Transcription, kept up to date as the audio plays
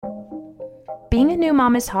Being a new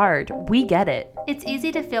mom is hard. We get it. It's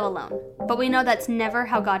easy to feel alone, but we know that's never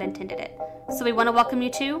how God intended it. So we want to welcome you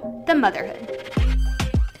to The Motherhood.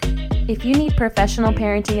 If you need professional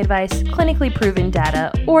parenting advice, clinically proven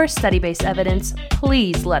data, or study-based evidence,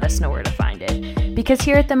 please let us know where to find it. Because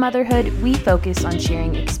here at The Motherhood, we focus on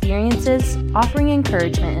sharing experiences, offering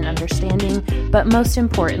encouragement and understanding, but most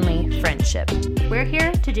importantly, friendship. We're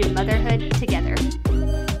here to do motherhood together.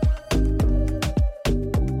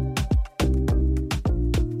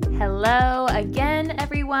 Hello again,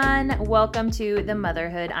 everyone. Welcome to The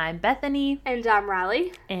Motherhood. I'm Bethany. And I'm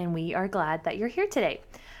Riley. And we are glad that you're here today.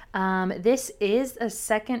 This is a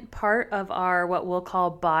second part of our what we'll call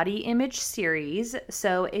body image series.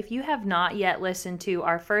 So if you have not yet listened to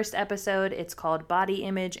our first episode, it's called Body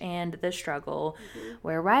Image and the Struggle,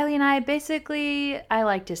 where Riley and I basically, I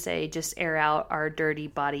like to say, just air out our dirty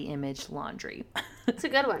body image laundry. It's a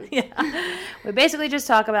good one. Yeah. We basically just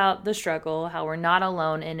talk about the struggle, how we're not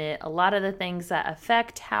alone in it, a lot of the things that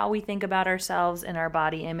affect how we think about ourselves and our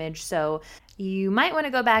body image. So you might want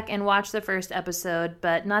to go back and watch the first episode,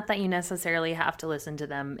 but not that you necessarily have to listen to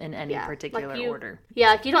them in any particular order.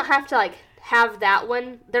 Yeah, you don't have to have that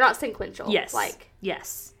one. They're not sequential. Yes.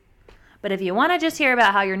 Yes. But if you want to just hear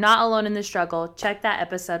about how you're not alone in the struggle, check that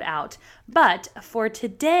episode out. But for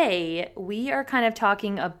today, we are kind of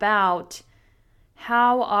talking about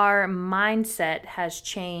how our mindset has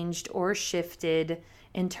changed or shifted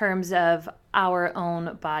in terms of our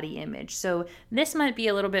own body image. So this might be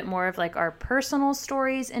a little bit more of our personal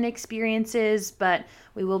stories and experiences, but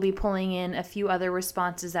we will be pulling in a few other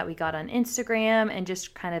responses that we got on Instagram and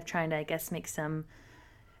just kind of trying to,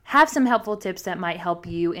 have some helpful tips that might help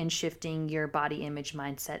you in shifting your body image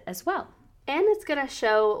mindset as well. And it's going to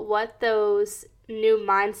show what those new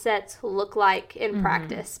mindsets look like in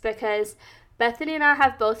practice, because Bethany and I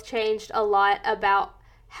have both changed a lot about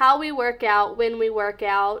how we work out, when we work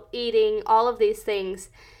out, eating, all of these things.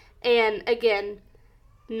 And again,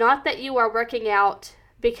 not that you are working out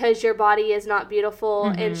because your body is not beautiful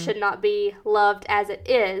and should not be loved as it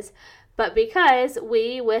is, but because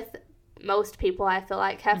we, with most people, I feel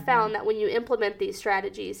like, have found that when you implement these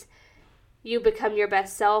strategies, you become your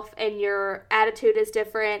best self and your attitude is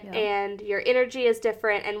different and your energy is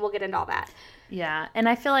different, and we'll get into all that. Yeah, and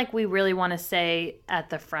I feel like we really want to say at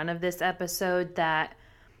the front of this episode that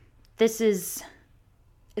this is,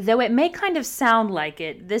 though it may kind of sound like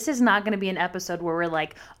it, this is not going to be an episode where we're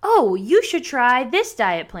like, oh, you should try this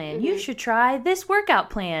diet plan. You should try this workout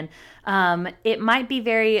plan. It might be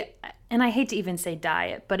very, and I hate to even say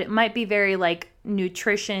diet, but it might be very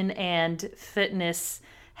nutrition and fitness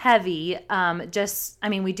heavy.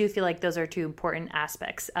 We do feel like those are two important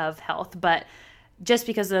aspects of health, but just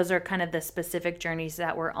because those are kind of the specific journeys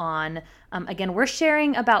that we're on. Again, we're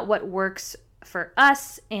sharing about what works for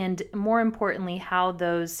us and, more importantly, how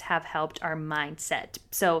those have helped our mindset.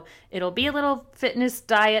 So it'll be a little fitness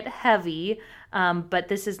diet heavy, but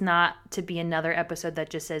this is not to be another episode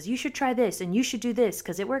that just says, you should try this and you should do this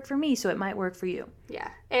because it worked for me, so it might work for you.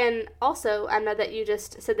 Yeah. And also, I know that you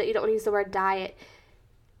just said that you don't want to use the word diet.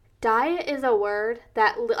 Diet is a word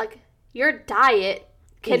that, your diet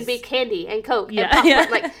can be candy and Coke and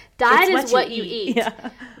popcorn. Diet is what you eat.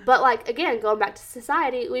 Yeah. But, again, going back to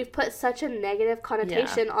society, we've put such a negative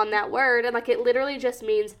connotation on that word, and, it literally just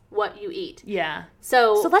means what you eat. Yeah.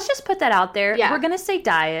 So let's just put that out there. Yeah. We're going to say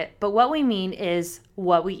diet, but what we mean is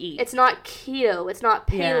what we eat. It's not keto. It's not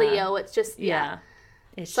paleo. It's just,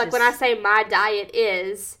 It's just, when I say my diet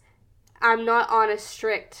is, I'm not on a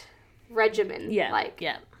strict regimen. Yeah.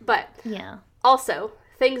 But also,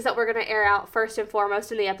 things that we're going to air out first and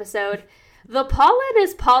foremost in the episode. The pollen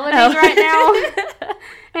is pollinating right now.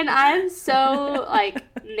 And I'm so,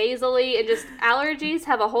 nasally, and just allergies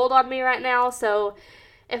have a hold on me right now. So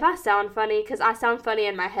if I sound funny, because I sound funny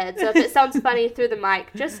in my head, so if it sounds funny through the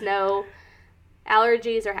mic, just know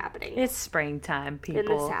allergies are happening. It's springtime, people. In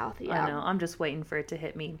the South, yeah. I know. I'm just waiting for it to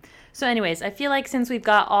hit me. So anyways, I feel like since we've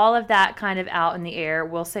got all of that kind of out in the air,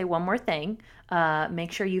 we'll say one more thing.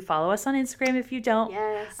 Make sure you follow us on Instagram if you don't.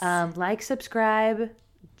 Yes. Subscribe,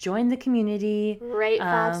 join the community. Rate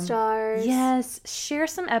 5 stars. Yes. Share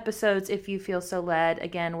some episodes if you feel so led.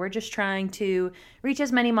 Again, we're just trying to reach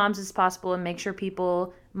as many moms as possible and make sure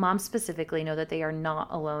people, moms specifically, know that they are not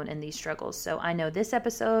alone in these struggles. So I know this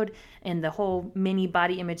episode and the whole mini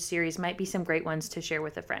body image series might be some great ones to share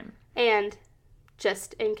with a friend. And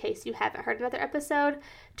just in case you haven't heard another episode,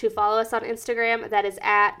 to follow us on Instagram. That is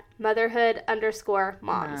at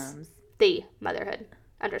motherhood_moms. The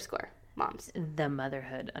motherhood_moms. The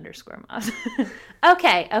motherhood_moms.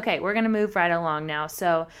 Okay. We're going to move right along now.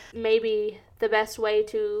 So maybe the best way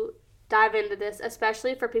to dive into this,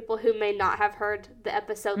 especially for people who may not have heard the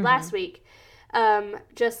episode last week.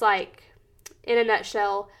 Just like, in a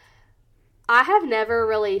nutshell, I have never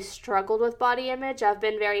really struggled with body image. I've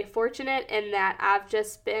been very fortunate in that I've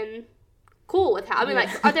just been cool with how, I mean,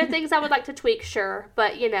 like, are there things I would like to tweak? Sure.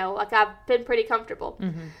 But, you know, like, I've been pretty comfortable.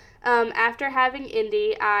 After having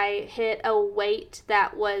Indy, I hit a weight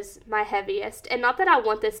that was my heaviest. And not that I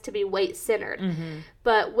want this to be weight-centered,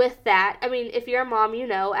 but with that, I mean, if you're a mom, you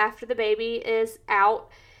know, after the baby is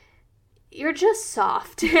out, you're just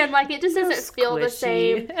soft. And, like, it just doesn't feel the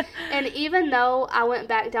same. And even though I went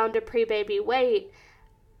back down to pre-baby weight,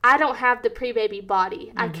 I don't have the pre-baby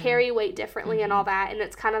body. I carry weight differently and all that, and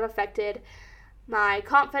it's kind of affected my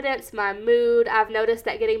confidence, my mood. I've noticed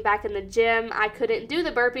that getting back in the gym, I couldn't do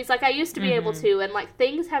the burpees like I used to be able to, and, like,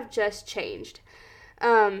 things have just changed.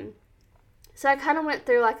 So I kind of went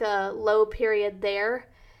through, like, a low period there,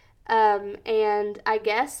 and I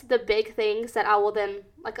guess the big things that I will then,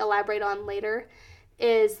 like, elaborate on later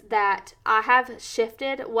is that I have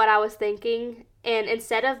shifted what I was thinking. And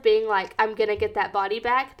instead of being like, I'm going to get that body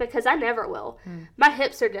back, because I never will. My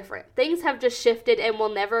hips are different. Things have just shifted and will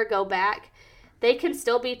never go back. They can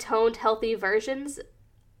still be toned, healthy versions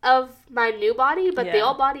of my new body, but the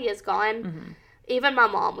old body is gone. Even my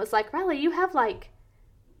mom was like, Riley, you have like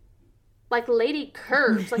lady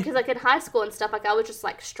curves. Like, 'cause, like, in high school and stuff, like, I was just,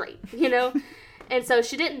 like, straight, you know? And so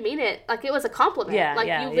she didn't mean it. Like, it was a compliment.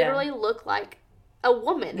 You literally look like a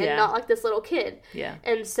woman and not like this little kid.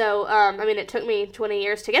 And so, I mean, it took me 20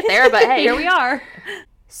 years to get there, but hey, here we are.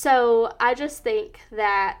 So I just think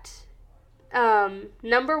that,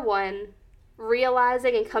 number one,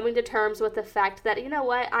 realizing and coming to terms with the fact that, you know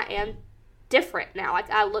what, I am different now.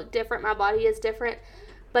 Like, I look different, my body is different,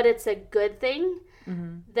 but it's a good thing.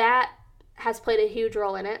 That has played a huge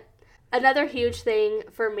role in it. Another huge thing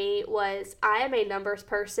for me was I am a numbers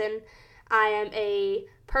person. I am a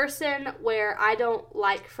person where I don't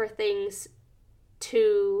like for things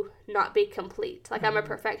to not be complete. Like, I'm a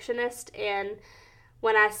perfectionist, and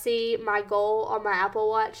when I see my goal on my Apple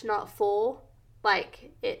Watch not full,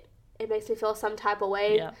 like, it makes me feel some type of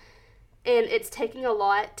way. And it's taking a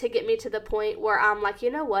lot to get me to the point where I'm like, you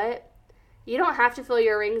know what? You don't have to fill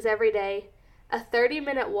your rings every day. A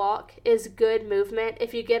 30-minute walk is good movement.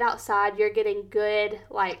 If you get outside, you're getting good,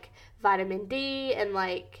 like, vitamin D and,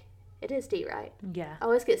 like, it is D, right? Yeah. I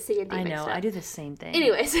always get C and D mixed up. I know. I do the same thing.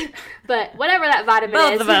 Anyways, but whatever that vitamin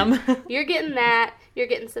Both is. of them. You're getting that. You're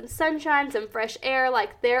getting some sunshine, some fresh air.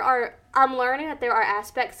 Like, I'm learning that there are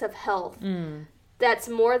aspects of health that's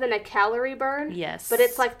more than a calorie burn. Yes. But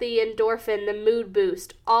it's like the endorphin, the mood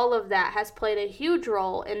boost. All of that has played a huge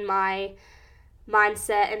role in my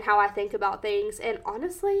mindset and how I think about things. And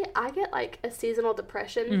honestly, I get, like, a seasonal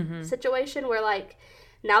depression situation where, like,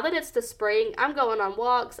 now that it's the spring, I'm going on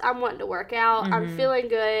walks, I'm wanting to work out, I'm feeling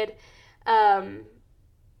good,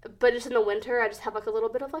 but just in the winter, I just have, like, a little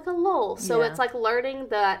bit of, like, a lull. So it's, like, learning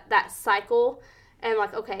that cycle and,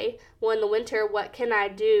 like, okay, well, in the winter, what can I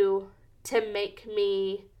do to make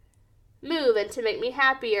me move and to make me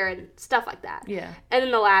happier and stuff like that. And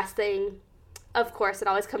then the last thing, of course, it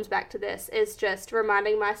always comes back to this, is just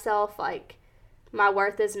reminding myself, like, my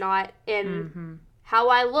worth is not in how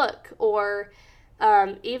I look or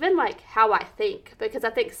even, like, how I think. Because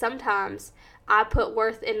I think sometimes I put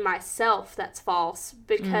worth in myself that's false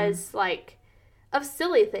because, like, of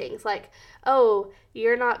silly things. Like, oh,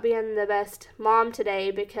 you're not being the best mom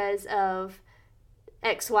today because of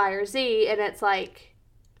X, Y, or Z. And it's like,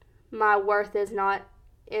 my worth is not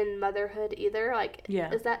in motherhood either. Like,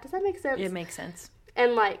 does that make sense? It makes sense.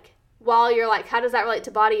 And, like, while you're like, how does that relate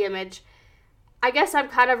to body image? I guess I'm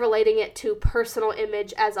kind of relating it to personal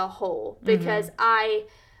image as a whole, because I,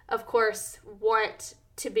 of course, want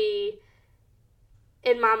to be,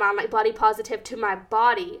 in my mind, like, body positive to my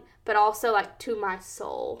body, but also, like, to my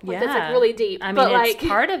soul. Like, that's, like, really deep. I mean, but, it's like,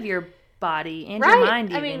 part of your body and your mind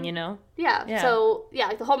even, I mean, you know? So,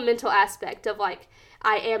 like, the whole mental aspect of, like,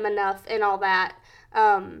 I am enough and all that,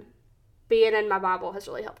 being in my Bible has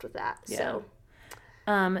really helped with that. So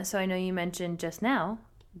I know you mentioned just now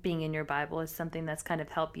being in your Bible is something that's kind of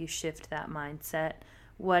helped you shift that mindset.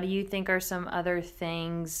 What do you think are some other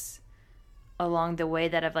things along the way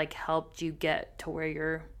that have, like, helped you get to where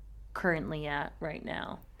you're currently at right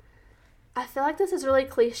now? I feel like this is really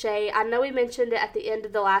cliche. I know we mentioned it at the end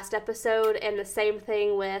of the last episode, and the same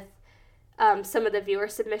thing with some of the viewer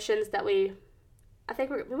submissions that I think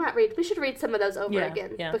we should read some of those over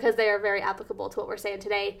again because they are very applicable to what we're saying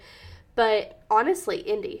today. But honestly,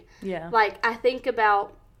 Indy, like, I think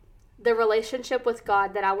about the relationship with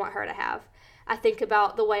God that I want her to have. I think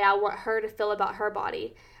about the way I want her to feel about her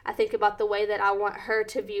body. I think about the way that I want her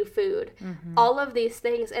to view food. All of these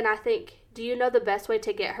things. And I think, do you know the best way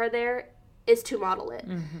to get her there is to model it?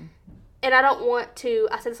 And I don't want to,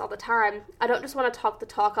 I say this all the time, I don't just want to talk the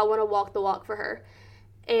talk, I want to walk the walk for her.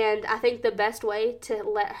 And I think the best way to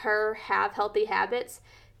let her have healthy habits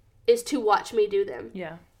is to watch me do them.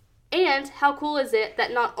 Yeah. And how cool is it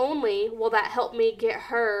that not only will that help me get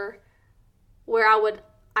her where I would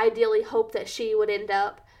ideally hope that she would end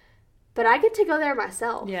up, but I get to go there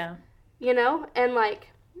myself. Yeah. You know? And, like,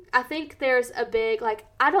 I think there's a big, like,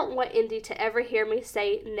 I don't want Indy to ever hear me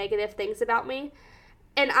say negative things about me.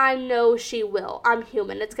 And I know she will. I'm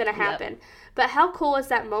human. It's going to happen. Yep. But how cool is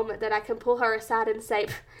that moment that I can pull her aside and say,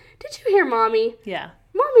 did you hear Mommy? Yeah.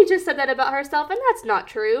 Mommy just said that about herself, and that's not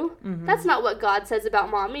true. That's not what God says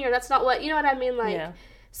about Mommy, or that's not what, you know what I mean? Like,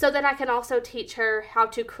 so then I can also teach her how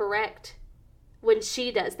to correct when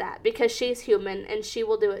she does that, because she's human, and she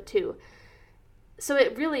will do it too. So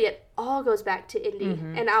it all goes back to Indy,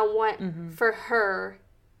 and I want for her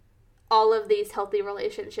all of these healthy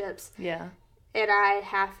relationships. Yeah. And I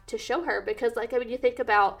have to show her because, like, I mean, you think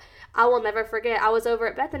about, I will never forget, I was over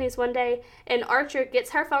at Bethany's one day, and Archer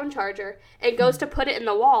gets her phone charger and goes to put it in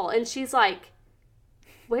the wall, and she's like,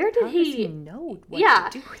 where did How does he know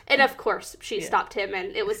what to do with and of course, she stopped him,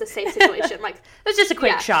 and it was a safe situation. Like, it was just a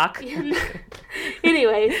quick shock.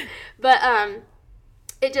 Anyways, but,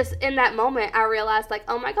 it just, in that moment, I realized, like,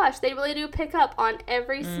 oh my gosh, they really do pick up on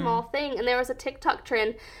every small thing. And there was a TikTok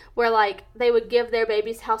trend where, like, they would give their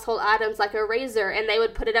babies household items, like a razor, and they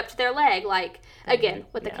would put it up to their leg, like, again,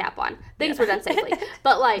 with the cap on. Things were done safely.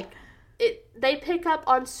 But, like, they pick up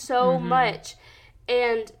on so much.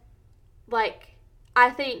 And, like,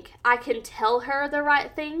 I think I can tell her the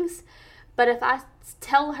right things, but if I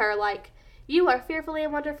tell her, like, you are fearfully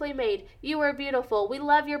and wonderfully made, you are beautiful, we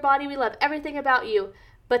love your body, we love everything about you,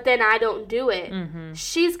 but then I don't do it,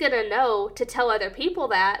 she's going to know to tell other people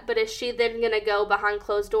that, but is she then going to go behind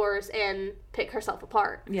closed doors and pick herself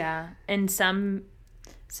apart? Yeah, and some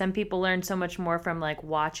people learn so much more from, like,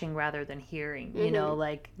 watching rather than hearing, you know,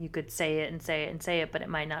 like, you could say it and say it and say it, but it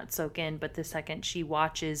might not soak in, but the second she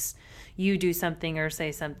watches you do something or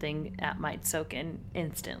say something, that might soak in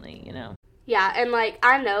instantly, you know? Yeah, and, like,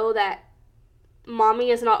 I know that Mommy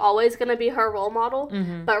is not always going to be her role model,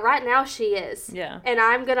 but right now she is. Yeah. And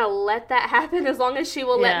I'm going to let that happen as long as she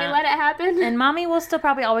will let me let it happen. And Mommy will still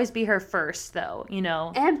probably always be her first, though, you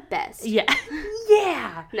know. And best. Yeah.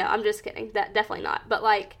 Yeah. No, I'm just kidding. That definitely not. But,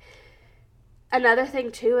 like, another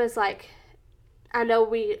thing, too, is, like, I know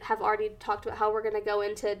we have already talked about how we're going to go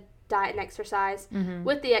into diet and exercise.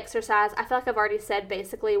 With the exercise, I feel like I've already said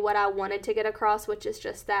basically what I wanted to get across, which is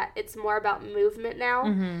just that it's more about movement now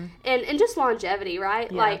and just longevity, right?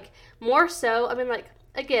 Yeah. Like, more so, I mean, like,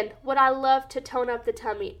 again, would I love to tone up the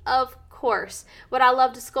tummy? Of course. Would I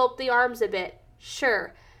love to sculpt the arms a bit?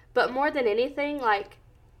 Sure. But more than anything, like,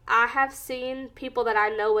 I have seen people that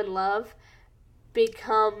I know and love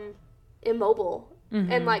become immobile.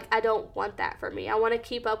 And, like, I don't want that for me. I want to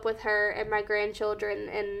keep up with her and my grandchildren.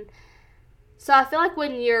 And so I feel like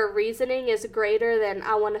when your reasoning is greater than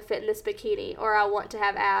I want to fit in this bikini or I want to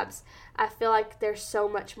have abs, I feel like there's so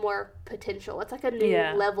much more potential. It's like a new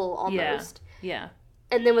level almost. Yeah.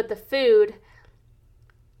 And then with the food,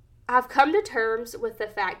 I've come to terms with the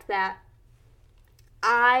fact that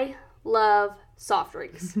I love soft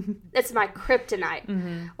drinks. It's my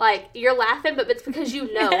kryptonite. Like, you're laughing, but it's because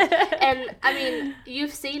you know. And, I mean,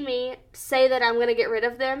 you've seen me say that I'm going to get rid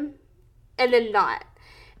of them and then not.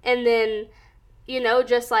 And then, you know,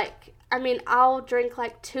 just like, I mean, I'll drink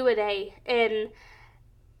like 2 a day and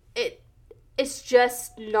it's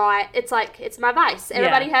just not, it's like, it's my vice.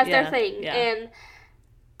 Everybody has their thing. Yeah. And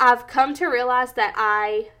I've come to realize that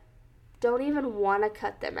I don't even want to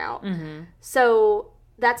cut them out. So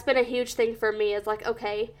that's been a huge thing for me is like,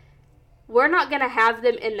 okay, we're not going to have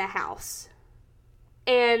them in the house.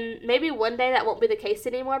 And maybe one day that won't be the case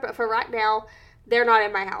anymore, but for right now, they're not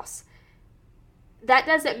in my house. That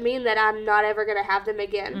doesn't mean that I'm not ever going to have them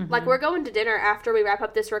again. Like, we're going to dinner after we wrap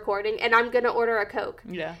up this recording, and I'm going to order a Coke.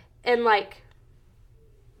 Yeah. And, like,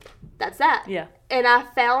 that's that. Yeah. And I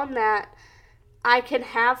found that I can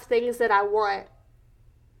have things that I want,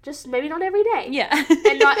 just maybe not every day. Yeah.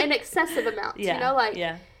 And not in excessive amounts, you know? Like,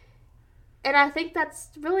 and I think that's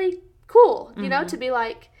really cool, you know, to be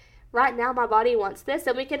like, right now my body wants this,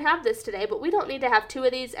 and we can have this today, but we don't need to have 2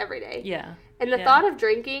 of these every day. Yeah. And the thought of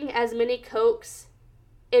drinking as many Cokes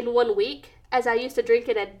in 1 week as I used to drink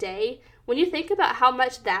in a day, when you think about how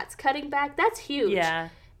much that's cutting back, that's huge. Yeah.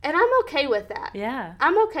 And I'm okay with that. Yeah.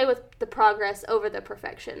 I'm okay with the progress over the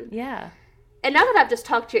perfection. Yeah. And now that I've just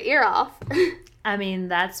talked your ear off, I mean,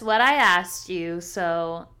 that's what I asked you.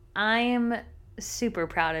 So I'm super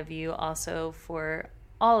proud of you also for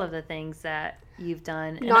all of the things that you've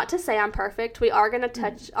done. Not to say I'm perfect. We are going to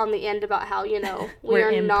touch on the end about how, we're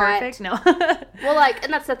imperfect. Not. No. Well,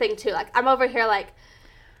 and that's the thing too. I'm over here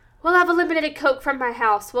well, I've eliminated Coke from my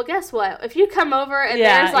house. Well, guess what? If you come over and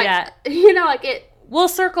there's it. We'll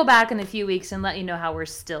circle back in a few weeks and let you know how we're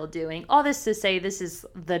still doing. All this to say, this is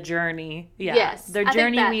the journey. Yeah. Yes. The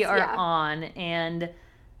journey we are on. And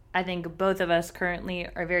I think both of us currently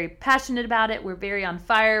are very passionate about it. We're very on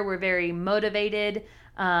fire. We're very motivated.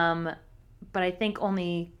 But I think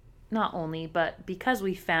because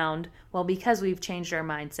we've changed our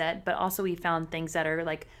mindset, but also we found things that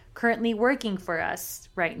are currently working for us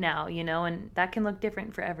right now, and that can look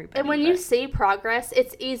different for everybody. And when you see progress,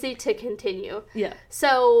 it's easy to continue. Yeah.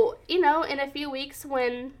 So, in a few weeks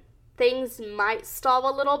when things might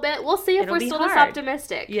stall a little bit, we'll see if we're still this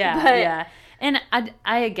optimistic. Yeah, yeah. And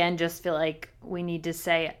I again just feel like we need to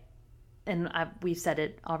say, and we've said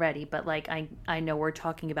it already, but I know we're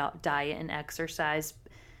talking about diet and exercise,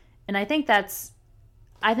 and I think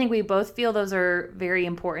we both feel those are very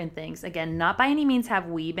important things. Again, not by any means have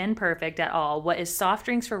we been perfect at all. What is soft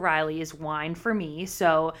drinks for Riley is wine for me.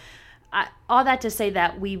 So all that to say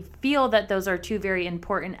that we feel that those are two very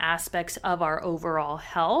important aspects of our overall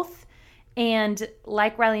health. And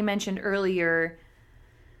like Riley mentioned earlier,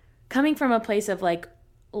 coming from a place of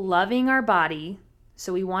loving our body,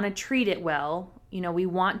 so we want to treat it well, we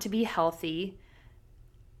want to be healthy,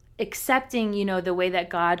 accepting, the way that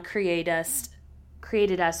God created us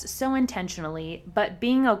so intentionally, but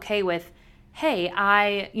being okay with, hey,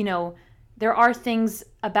 there are things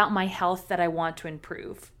about my health that I want to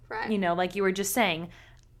improve. Right. Like you were just saying,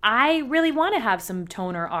 I really want to have some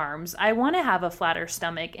toner arms. I want to have a flatter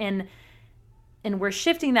stomach. And we're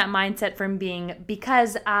shifting that mindset from being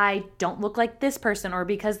because I don't look like this person or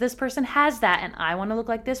because this person has that and I want to look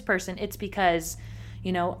like this person. It's because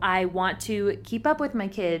I want to keep up with my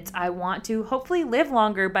kids. I want to hopefully live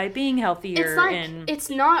longer by being healthier. It's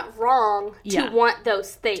not wrong to want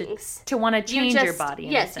those things. To want to change your body,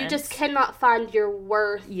 in a sense. You just cannot find your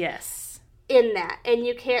worth in that. And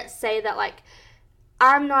you can't say that,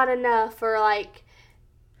 I'm not enough or,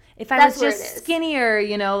 if I was just skinnier,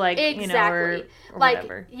 exactly. or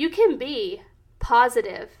whatever. You can be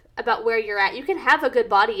positive about where you're at. You can have a good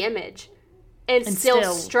body image. And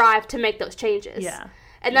still strive to make those changes. Yeah.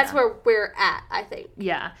 And that's where we're at, I think.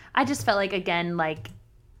 Yeah. I just felt again,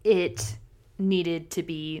 it needed to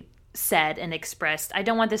be said and expressed. I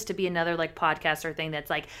don't want this to be another, podcast or thing that's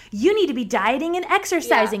you need to be dieting and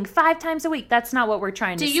exercising 5 times a week. That's not what we're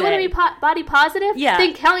trying to say. Do you want to be body positive? Yeah.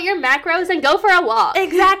 Then count your macros and go for a walk.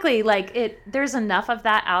 Exactly. There's enough of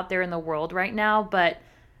that out there in the world right now, but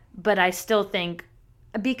I still think,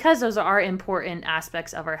 because those are important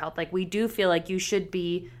aspects of our health, we do feel you should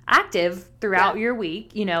be active throughout your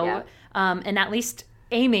week, and at least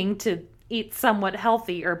aiming to eat somewhat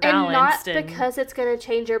healthy or balanced. And not because it's going to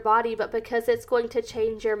change your body, but because it's going to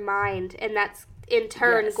change your mind, and that's in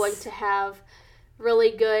turn going to have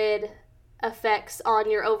really good effects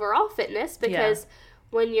on your overall fitness, because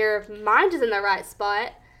when your mind is in the right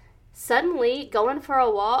spot, suddenly going for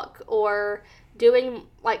a walk or doing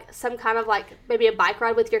some kind of maybe a bike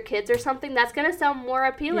ride with your kids or something, that's going to sound more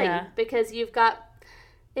appealing because you've got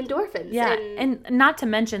endorphins. Yeah, and not to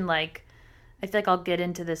mention I feel I'll get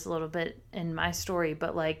into this a little bit in my story,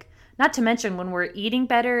 but not to mention when we're eating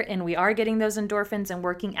better and we are getting those endorphins and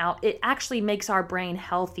working out, it actually makes our brain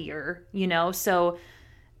healthier, so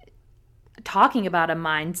talking about a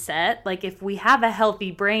mindset, if we have a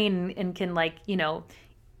healthy brain and can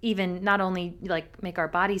even not only make our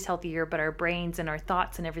bodies healthier, but our brains and our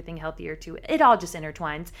thoughts and everything healthier too. It all just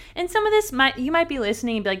intertwines. And some of this you might be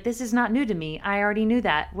listening and be this is not new to me. I already knew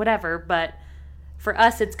that, whatever. But for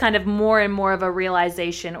us, it's kind of more and more of a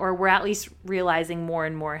realization, or we're at least realizing more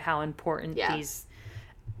and more how important these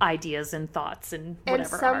ideas and thoughts and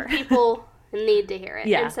whatever are. And some people need to hear it.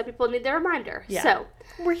 Yeah. And some people need the reminder. Yeah. So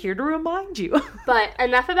we're here to remind you. But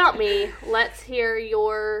enough about me. Let's hear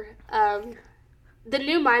your the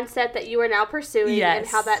new mindset that you are now pursuing and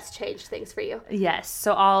how that's changed things for you. Yes.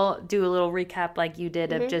 So I'll do a little recap like you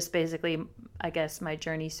did of just basically, I guess, my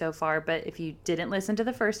journey so far. But if you didn't listen to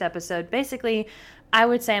the first episode, basically, I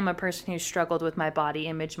would say I'm a person who struggled with my body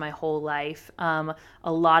image my whole life. A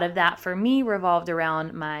lot of that for me revolved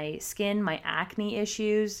around my skin, my acne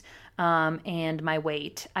issues, and my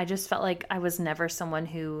weight. I just felt like I was never someone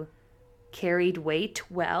who carried weight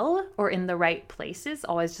well or in the right places,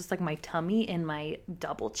 always just my tummy and my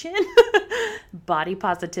double chin. Body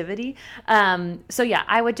positivity. So yeah,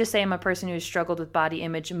 I would just say I'm a person who struggled with body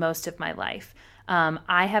image most of my life.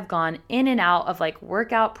 I have gone in and out of like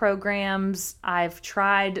workout programs. I've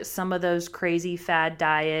tried some of those crazy fad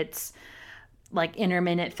diets, like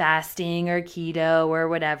intermittent fasting or keto or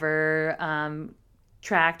whatever,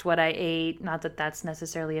 tracked what I ate. Not that that's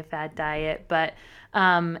necessarily a fad diet, but,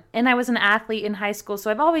 and I was an athlete in high school. So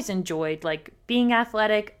I've always enjoyed like being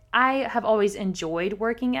athletic. I have always enjoyed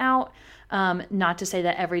working out. Not to say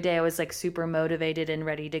that every day I was like super motivated and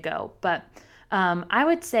ready to go, but, I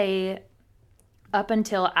would say up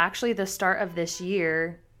until actually the start of this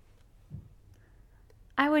year,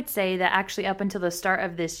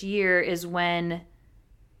 is when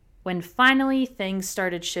finally things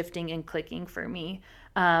started shifting and clicking for me.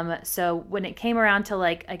 So when it came around to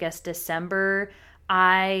like, I guess December,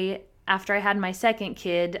 after I had my second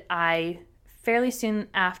kid, I fairly soon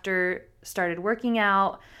after started working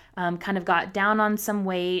out, kind of got down on some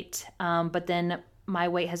weight, but then my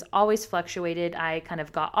weight has always fluctuated. I kind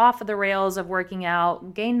of got off of the rails of working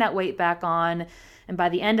out, gained that weight back on. And by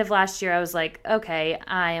the end of last year, I was like, okay,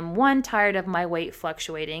 I am tired of my weight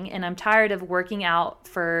fluctuating, and I'm tired of working out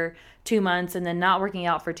for 2 months and then not working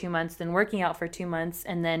out for 2 months, then working out for 2 months,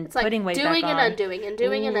 and then it's putting weight back on. Doing and undoing and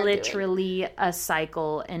doing and undoing. Literally a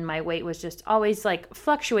cycle, and my weight was just always like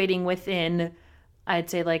fluctuating within, I'd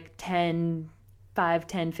say like 10,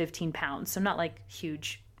 15 pounds. So not like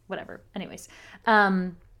huge, whatever. Anyways,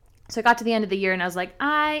 so I got to the end of the year and I was like,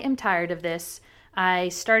 I am tired of this. I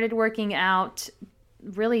started working out,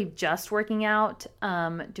 really just working out,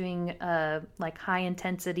 doing a like high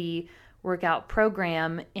intensity workout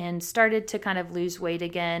program, and started to kind of lose weight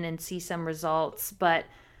again and see some results, but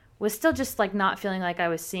was still just like not feeling like I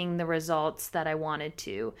was seeing the results that I wanted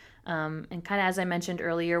to. And kind of as I mentioned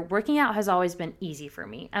earlier, working out has always been easy for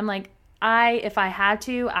me. I'm like, if I had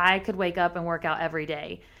to, I could wake up and work out every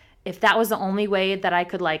day. If that was the only way that I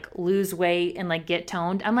could like lose weight and like get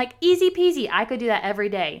toned, I'm like, easy peasy. I could do that every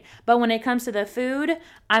day. But when it comes to the food,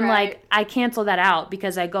 I'm like, I cancel that out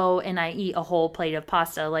because I go and I eat a whole plate of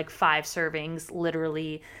pasta, like 5 servings,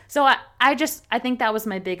 literally. So I think that was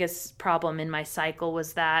my biggest problem in my cycle,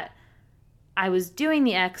 was that I was doing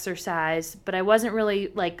the exercise, but I wasn't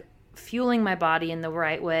really like fueling my body in the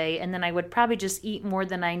right way, and then I would probably just eat more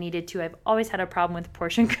than I needed to. I've always had a problem with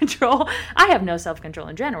portion control. I have no self-control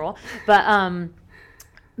in general, but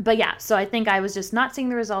yeah, so I think I was just not seeing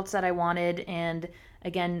the results that I wanted, and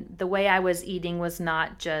again, the way I was eating was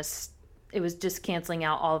not just, it was just canceling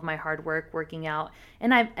out all of my hard work working out.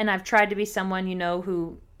 And I've tried to be someone,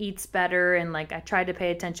 who eats better, and like I tried to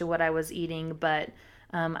pay attention to what I was eating, but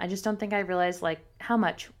I just don't think I realized like how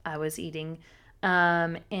much I was eating.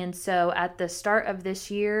 And so at the start of this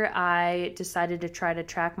year, I decided to try to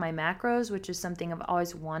track my macros, which is something I've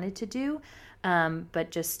always wanted to do, but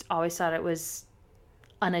just always thought it was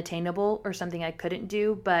unattainable or something I couldn't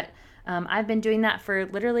do. But I've been doing that for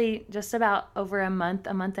literally just about over a month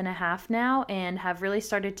and a half now, and have really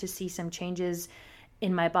started to see some changes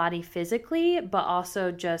in my body physically, but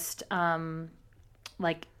also just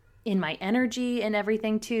like in my energy and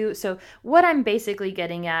everything too. So what I'm basically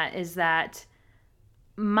getting at is that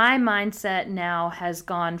my mindset now has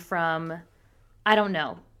gone from, I don't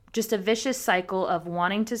know, just a vicious cycle of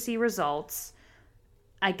wanting to see results.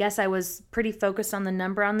 I guess I was pretty focused on the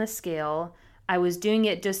number on the scale. I was doing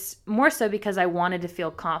it just more so because I wanted to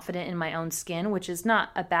feel confident in my own skin, which is not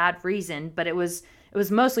a bad reason, but it was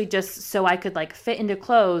mostly just so I could like fit into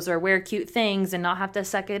clothes or wear cute things and not have to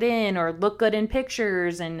suck it in or look good in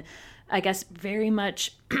pictures. And I guess very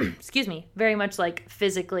much, very much like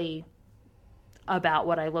physically about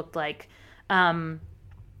what I looked like. And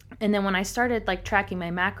then when I started like tracking my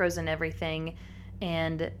macros and everything,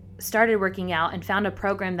 and started working out and found a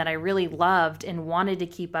program that I really loved and wanted to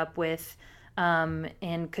keep up with,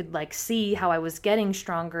 and could like see how I was getting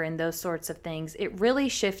stronger and those sorts of things, it really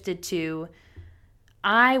shifted to,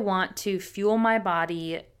 I want to fuel my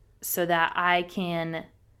body so that I can,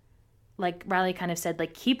 like Riley kind of said,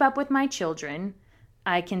 like keep up with my children.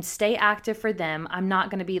 I can stay active for them. I'm not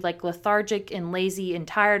going to be like lethargic and lazy and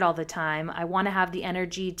tired all the time. I want to have the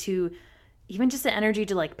energy to, even just the energy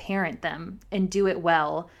to like parent them and do it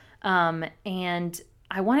well. And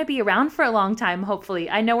I want to be around for a long time, hopefully.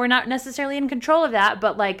 I know we're not necessarily in control of that,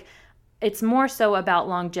 but like it's more so about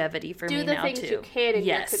longevity for me now too. Do the things you can in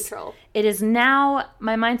your control. It is now,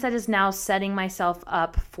 my mindset is now setting myself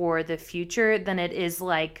up for the future than it is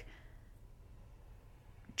like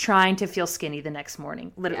trying to feel skinny the next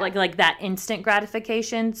morning. Literally, like that instant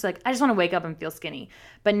gratification. It's like, I just want to wake up and feel skinny.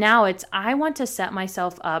 But now it's, I want to set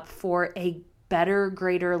myself up for a better,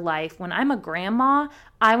 greater life. When I'm a grandma,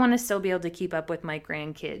 I want to still be able to keep up with my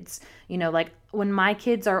grandkids. You know, like when my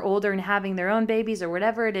kids are older and having their own babies or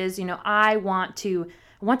whatever it is, you know, I want to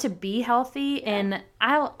be healthy. And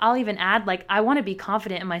I'll even add, like, I want to be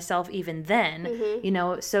confident in myself even then, you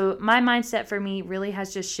know. So my mindset for me really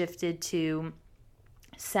has just shifted to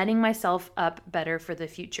setting myself up better for the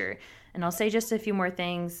future. And I'll say just a few more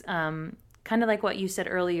things, kind of like what you said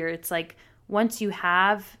earlier. It's like once you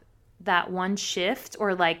have that one shift,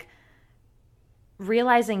 or like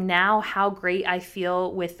realizing now how great I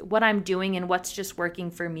feel with what I'm doing and what's just working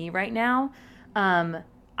for me right now,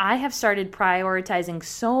 I have started prioritizing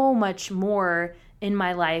so much more in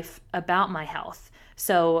my life about my health.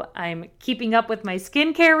 So I'm keeping up with my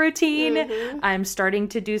skincare routine. I'm starting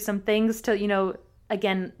to do some things to, you know,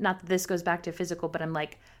 again, not that this goes back to physical, but I'm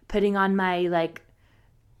like putting on my like,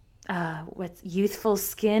 what's youthful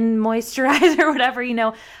skin moisturizer or whatever, you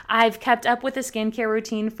know. I've kept up with a skincare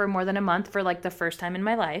routine for more than a month for like the first time in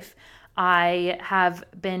my life. I have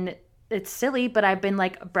been, it's silly, but I've been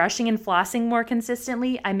like brushing and flossing more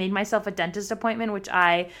consistently. I made myself a dentist appointment, which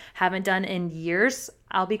I haven't done in years,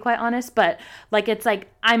 I'll be quite honest. But like, it's like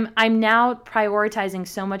I'm now prioritizing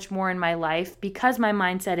so much more in my life because my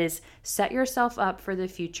mindset is set yourself up for the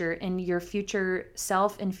future and your future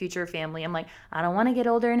self and future family. I'm like, I don't want to get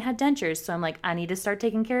older and have dentures. So I'm like, I need to start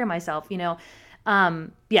taking care of myself, you know.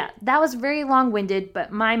 Yeah, that was very long-winded,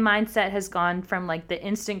 but my mindset has gone from like the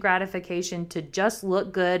instant gratification to just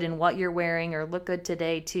look good in what you're wearing or look good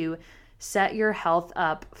today to set your health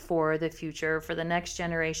up for the future, for the next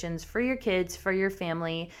generations, for your kids, for your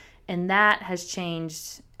family. And that has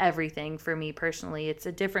changed everything for me personally. It's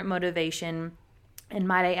a different motivation. And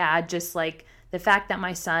might I add, just like the fact that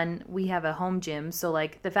my son, we have a home gym. So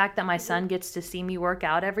like the fact that my son gets to see me work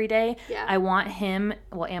out every day, I want him,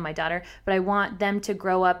 well, and my daughter, but I want them to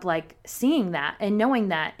grow up like seeing that and knowing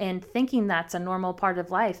that and thinking that's a normal part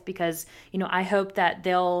of life, because, you know, I hope that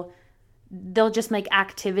they'll just make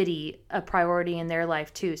activity a priority in their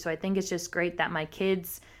life too. So I think it's just great that my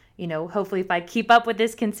kids, you know, hopefully if I keep up with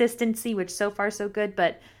this consistency, which so far so good,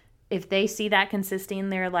 but if they see that consistency in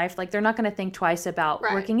their life, like they're not going to think twice about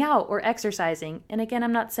working out or exercising. And again,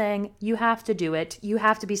 I'm not saying you have to do it. You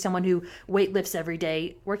have to be someone who weightlifts every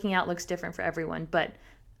day. Working out looks different for everyone. But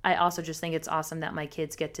I also just think it's awesome that my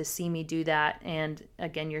kids get to see me do that. And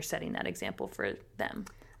again, you're setting that example for them.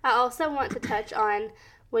 I also want to touch on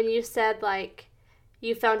when you said like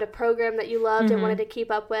you found a program that you loved and wanted to keep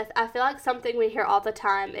up with. I feel like something we hear all the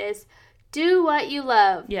time is, do what you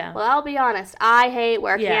love. Yeah. Well, I'll be honest. I hate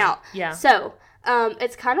working out. Yeah. So,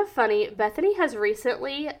 it's kind of funny. Bethany has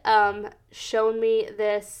recently shown me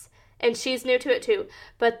this, and she's new to it too,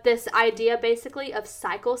 but this idea basically of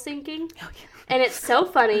cycle syncing. Oh, yeah. And it's so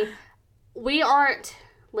funny. We're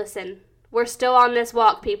still on this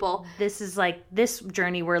walk, people. This is like, this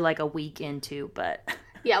journey we're like a week into, but...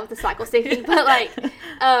 Yeah, with the cycle syncing. But, like,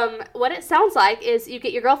 what it sounds like is you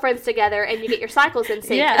get your girlfriends together and you get your cycles in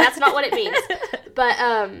sync. Yeah. And that's not what it means. But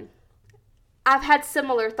I've had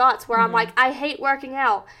similar thoughts where I'm like, I hate working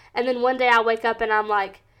out. And then one day I wake up and I'm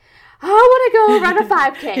like, I want to go run a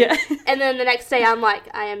 5K. Yeah. And then the next day I'm like,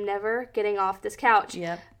 I am never getting off this couch.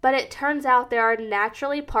 Yeah. But it turns out there are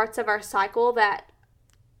naturally parts of our cycle that,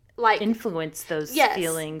 like... influence those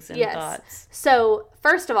feelings and thoughts. So,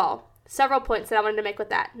 first of all, several points that I wanted to make with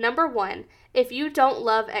that. Number one, if you don't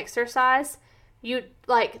love exercise,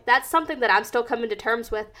 that's something that I'm still coming to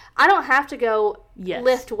terms with. I don't have to go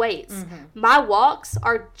lift weights. My walks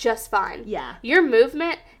are just fine. Yeah. Your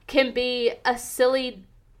movement can be a silly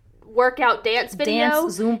workout dance video.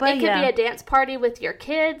 Zumba, it could be a dance party with your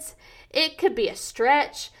kids. It could be a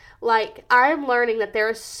stretch. Like, I'm learning that there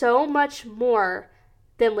is so much more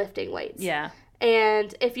than lifting weights. Yeah.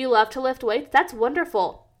 And if you love to lift weights, that's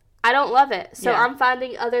wonderful. I don't love it. So I'm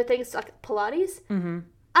finding other things like Pilates.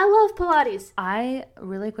 I love Pilates. I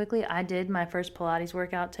did my first Pilates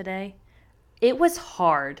workout today. It was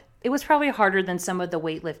hard. It was probably harder than some of the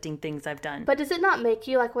weightlifting things I've done. But does it not make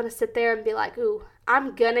you like want to sit there and be like, ooh,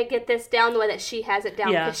 I'm going to get this down the way that she has it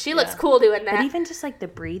down because she looks cool doing that. But even just like the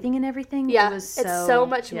breathing and everything, it's so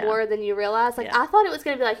much more than you realize. Like I thought it was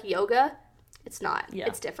going to be like yoga. It's not. Yeah.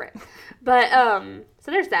 It's different. But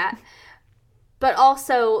so there's that. But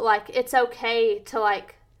also, like, it's okay to,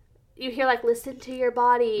 like, you hear, like, listen to your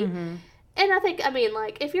body. And I think,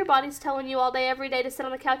 like, if your body's telling you all day, every day to sit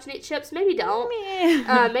on the couch and eat chips, maybe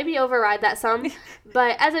don't. Maybe override that some.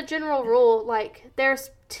 But as a general rule, like, there's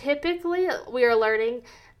typically, we are learning,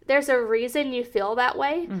 there's a reason you feel that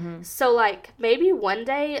way. So, like, maybe one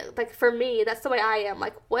day, like, for me, that's the way I am.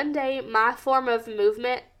 Like, one day, my form of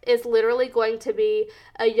movement is literally going to be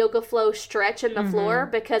a yoga flow stretch in the floor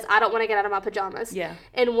because I don't want to get out of my pajamas. Yeah.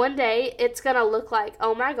 And one day it's going to look like,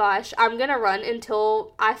 oh my gosh, I'm going to run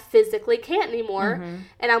until I physically can't anymore.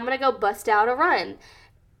 And I'm going to go bust out a run.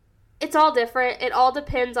 It's all different. It all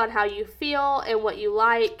depends on how you feel and what you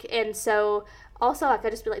like. And so also, like, I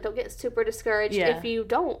just be like, don't get super discouraged if you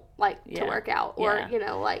don't like to work out or, you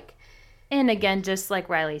know, like. And again, just like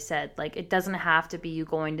Riley said, like, it doesn't have to be you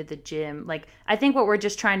going to the gym. Like, I think what we're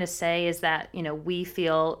just trying to say is that, you know, we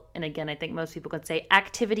feel, and again, I think most people could say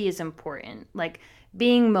activity is important. Like,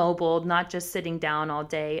 being mobile, not just sitting down all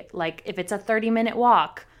day. Like, if it's a 30-minute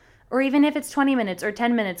walk, or even if it's 20 minutes or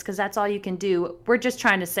 10 minutes, because that's all you can do, we're just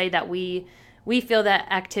trying to say that we feel that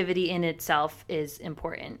activity in itself is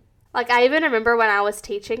important. Like, I even remember when I was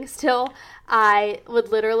teaching still, I would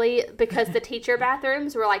literally, because the teacher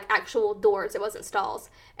bathrooms were like actual doors, it wasn't stalls.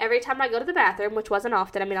 Every time I go to the bathroom, which wasn't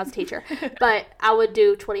often, I mean, I was a teacher, but I would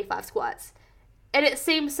do 25 squats. And it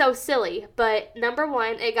seemed so silly, but number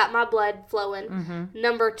one, it got my blood flowing.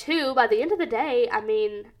 Number two, by the end of the day, I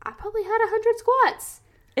mean, I probably had 100 squats.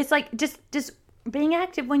 It's like just being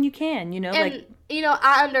active when you can, you know? And, like, you know,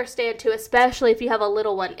 I understand too, especially if you have a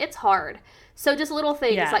little one. It's hard. So just little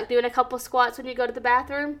things, like doing a couple squats when you go to the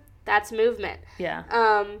bathroom, that's movement.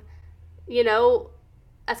 Yeah. You know,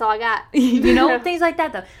 that's all I got. You know, things like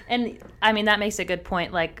that, though. And, I mean, that makes a good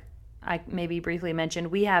point. Like, I maybe briefly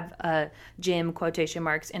mentioned, we have a gym, quotation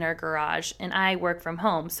marks, in our garage, and I work from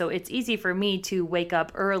home. So it's easy for me to wake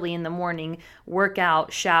up early in the morning, work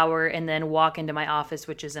out, shower, and then walk into my office,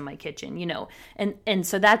 which is in my kitchen, you know. And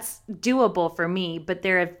so that's doable for me. But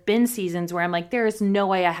there have been seasons where I'm like, there is no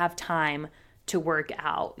way I have time to work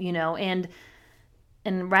out, you know. And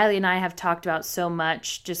Riley and I have talked about so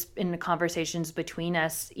much just in the conversations between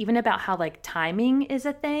us, even about how, like, timing is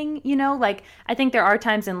a thing, you know? Like, I think there are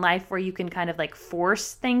times in life where you can kind of, like,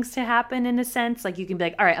 force things to happen in a sense. Like, you can be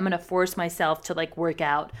like, all right, I'm going to force myself to, like, work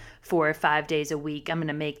out 4 or 5 days a week. I'm going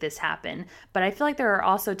to make this happen. But I feel like there are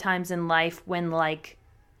also times in life when, like,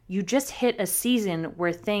 you just hit a season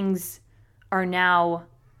where things are now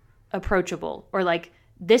approachable, or, like,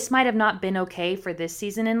 this might have not been okay for this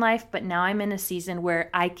season in life, but now I'm in a season where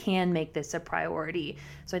I can make this a priority.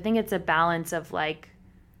 So I think it's a balance of, like,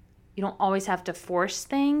 you don't always have to force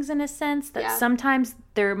things, in a sense, that sometimes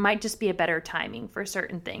there might just be a better timing for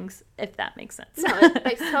certain things, if that makes sense. No, it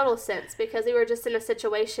makes total sense, because we were just in a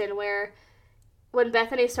situation where when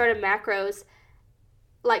Bethany started macros,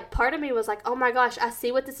 like, part of me was like, oh my gosh, I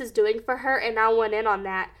see what this is doing for her, and I went in on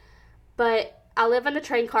that. But I live in the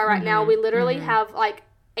train car right now. We literally have, like,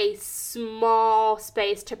 a small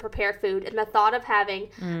space to prepare food, and the thought of having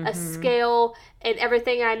a scale and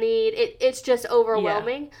everything I need, it's just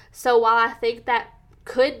overwhelming. So while I think that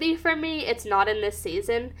could be for me, it's not in this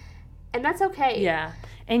season, and that's okay. Yeah.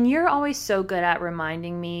 And you're always so good at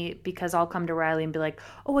reminding me, because I'll come to Riley and be like,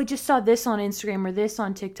 oh, I just saw this on Instagram or this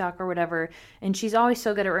on TikTok or whatever. And she's always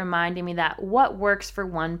so good at reminding me that what works for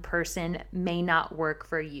one person may not work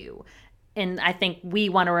for you. And I think we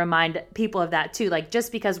want to remind people of that too. Like,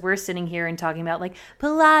 just because we're sitting here and talking about, like,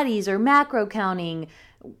 Pilates or macro counting,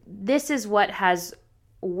 this is what has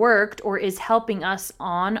worked or is helping us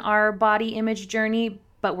on our body image journey,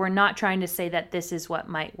 but we're not trying to say that this is what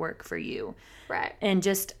might work for you. Right. And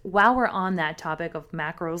just while we're on that topic of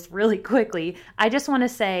macros really quickly, I just want to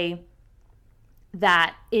say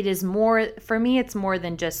that it is more, for me, it's more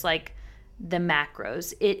than just, like, the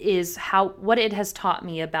macros. It is what it has taught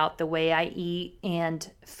me about the way I eat and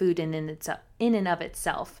food in and of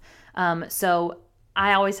itself. So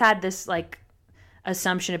I always had this, like,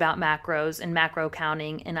 assumption about macros and macro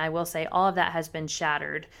counting, and I will say all of that has been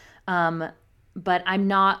shattered. But I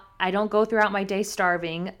don't go throughout my day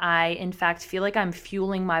starving. I, in fact, feel like I'm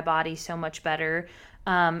fueling my body so much better.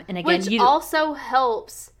 And again, which also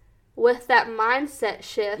helps with that mindset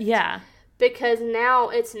shift. Yeah. Because now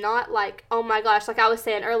it's not like, oh my gosh, like I was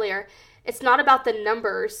saying earlier, it's not about the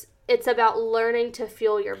numbers. It's about learning to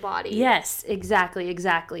fuel your body. Yes,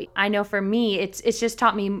 exactly. I know for me, it's just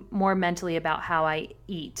taught me more mentally about how I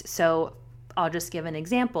eat. So I'll just give an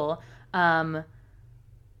example.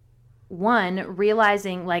 One,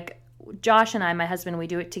 realizing, like, Josh and I, my husband, we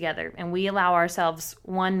do it together, and we allow ourselves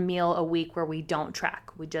one meal a week where we don't track.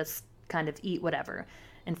 We just kind of eat whatever.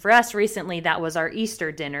 And for us recently, that was our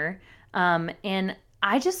Easter dinner. And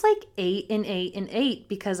I just, like, ate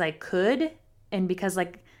because I could, and because,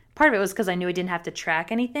 like, part of it was because I knew I didn't have to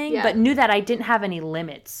track anything, but knew that I didn't have any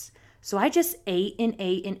limits So I just ate and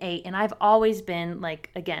ate and ate. And I've always been like,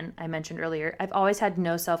 again, I mentioned earlier, I've always had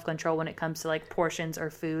no self-control when it comes to like portions or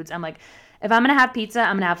foods. I'm like, if I'm going to have pizza,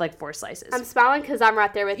 I'm going to have like 4 slices. I'm smiling because I'm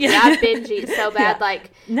right there with you. I binge eat so bad. Yeah.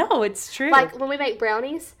 Like, no, it's true. Like when we make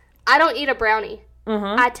brownies, I don't eat a brownie.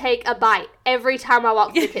 I take a bite every time I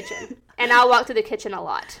walk to the kitchen. And I walk to the kitchen a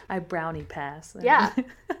lot. I brownie pass. Yeah.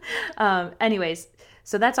 Anyways,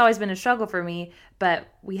 so that's always been a struggle for me. But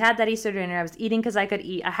we had that Easter dinner. I was eating because I could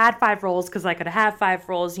eat. I had 5 rolls because I could have 5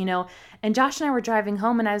 rolls, you know. And Josh and I were driving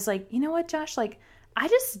home, and I was like, you know what, Josh? Like, I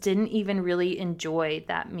just didn't even really enjoy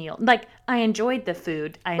that meal. Like, I enjoyed the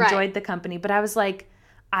food. I enjoyed the company. But I was like,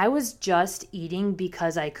 I was just eating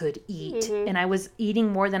because I could eat. And I was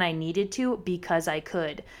eating more than I needed to because I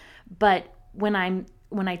could. But when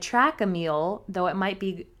I track a meal, though it might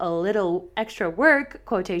be a little extra work,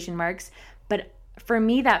 quotation marks, but for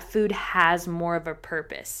me, that food has more of a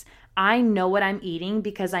purpose. I know what I'm eating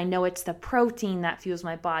because I know it's the protein that fuels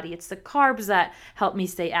my body. It's the carbs that help me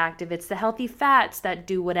stay active. It's the healthy fats that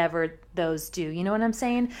do whatever those do. You know what I'm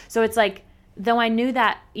saying? So it's like, though I knew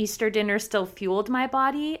that Easter dinner still fueled my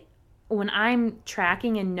body, when I'm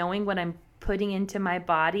tracking and knowing what I'm putting into my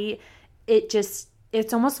body,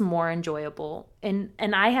 it's almost more enjoyable. And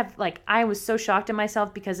I was so shocked at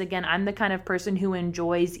myself because, again, I'm the kind of person who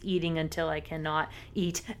enjoys eating until I cannot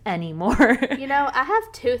eat anymore. You know, I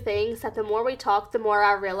have 2 things that the more we talk, the more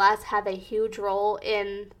I realize have a huge role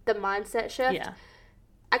in the mindset shift. Yeah.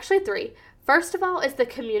 Actually, 3. First of all is the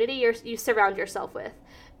community you surround yourself with.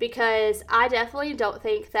 Because I definitely don't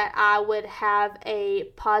think that I would have a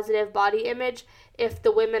positive body image if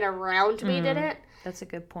the women around me didn't. That's a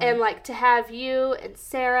good point. And, like, to have you and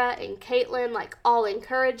Sarah and Caitlin, like, all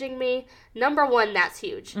encouraging me, number 1, that's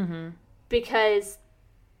huge. Because,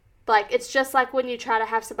 like, it's just like when you try to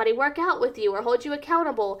have somebody work out with you or hold you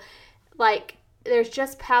accountable. Like, there's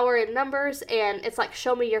just power in numbers, and it's like,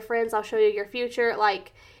 show me your friends, I'll show you your future.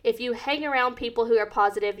 Like, if you hang around people who are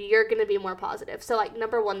positive, you're going to be more positive. So, like,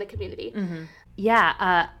 number 1, the community.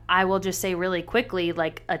 Yeah, I will just say really quickly,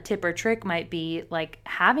 like, a tip or trick might be, like,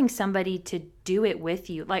 having somebody to do it with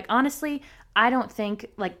you. Like, honestly, I don't think,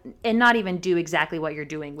 like, and not even do exactly what you're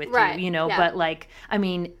doing with you, you know, but, like, I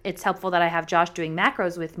mean, it's helpful that I have Josh doing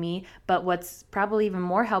macros with me, but what's probably even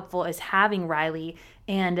more helpful is having Riley.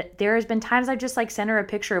 And there has been times I've just, like, sent her a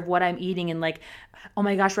picture of what I'm eating and, like, oh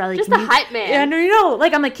my gosh, Riley. Just the hype man. Yeah, no, you know,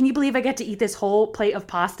 like, I'm like, can you believe I get to eat this whole plate of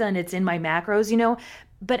pasta and it's in my macros, you know?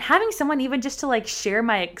 But having someone even just to, like, share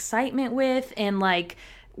my excitement with, and, like,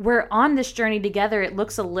 we're on this journey together. It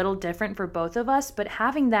looks a little different for both of us, but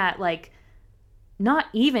having that, like, not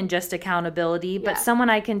even just accountability, but someone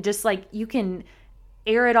I can just, like, you can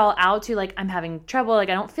air it all out to, like, I'm having trouble, like,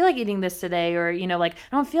 I don't feel like eating this today, or, you know, like,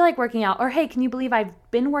 I don't feel like working out, or, hey, can you believe I've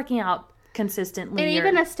been working out consistently? And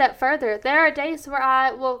even a step further, there are days where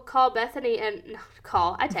I will call Bethany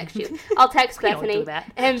I text you. I'll text Bethany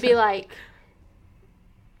and be like,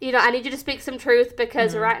 you know, I need you to speak some truth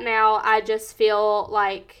because right now I just feel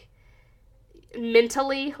like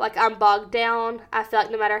mentally, like, I'm bogged down. I feel like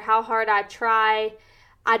no matter how hard I try,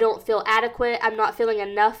 I don't feel adequate. I'm not feeling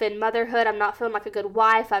enough in motherhood. I'm not feeling like a good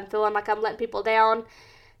wife. I'm feeling like I'm letting people down.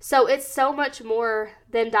 So it's so much more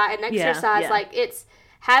than diet and exercise. Like, it's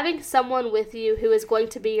having someone with you who is going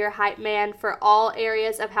to be your hype man for all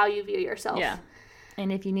areas of how you view yourself. Yeah.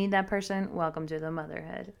 And if you need that person, welcome to the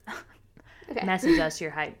motherhood. Okay. Message us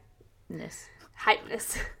your hypeness.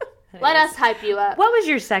 Let us hype you up. What was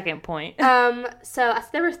your second point? So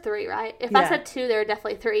there were 3, right? If I said 2, there are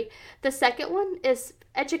definitely 3. The second one is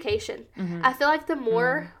education. I feel like the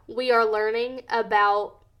more we are learning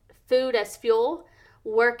about food as fuel,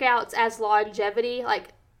 workouts as longevity, like,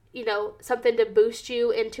 you know, something to boost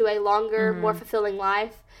you into a longer, more fulfilling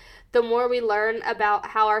life, the more we learn about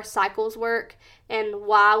how our cycles work and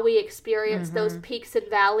why we experience those peaks and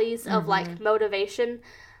valleys of, like, motivation,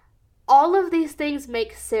 all of these things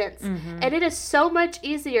make sense. And it is so much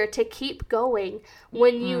easier to keep going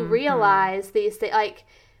when you realize these things. Like,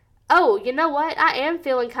 oh, you know what? I am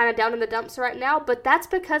feeling kind of down in the dumps right now, but that's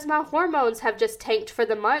because my hormones have just tanked for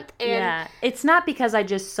the month. And it's not because I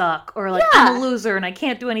just suck or, like, I'm a loser and I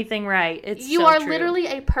can't do anything right. You are literally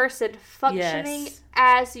a person functioning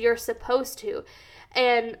as you're supposed to.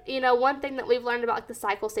 And, you know, one thing that we've learned about, like, the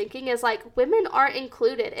cycle syncing is, like, women aren't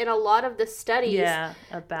included in a lot of the studies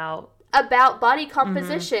about body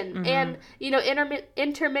composition. And, you know,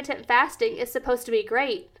 intermittent fasting is supposed to be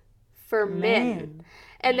great for men.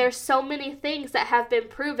 And there's so many things that have been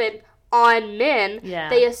proven on men.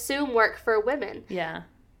 They assume work for women.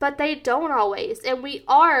 But they don't always. And we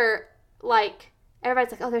are, like,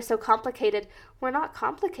 everybody's like, oh, they're so complicated. We're not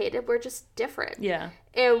complicated. We're just different.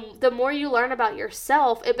 And the more you learn about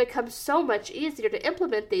yourself, it becomes so much easier to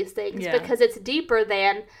implement these things because it's deeper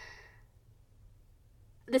than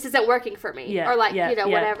this isn't working for me or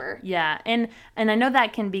whatever. Yeah. And I know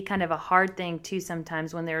that can be kind of a hard thing too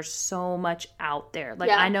sometimes when there's so much out there.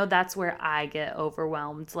 Like I know that's where I get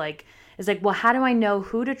overwhelmed. Like it's like, well, how do I know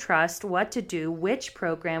who to trust, what to do, which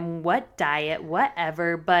program, what diet,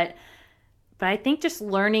 whatever, but I think just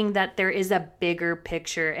learning that there is a bigger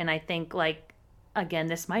picture, and I think like again,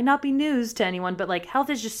 this might not be news to anyone, but like health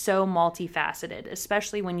is just so multifaceted,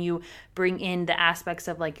 especially when you bring in the aspects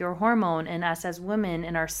of like your hormone and us as women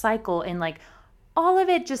and our cycle, and like all of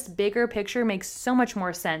it, just bigger picture makes so much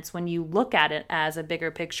more sense when you look at it as a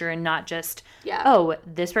bigger picture and not just, oh,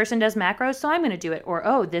 this person does macros, so I'm going to do it. Or,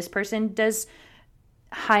 oh, this person does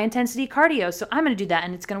high intensity cardio, so I'm going to do that,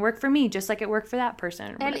 and it's going to work for me just like it worked for that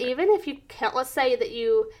person. And even if you count, let's say that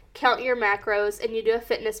you count your macros and you do a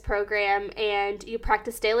fitness program and you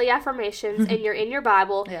practice daily affirmations and you're in your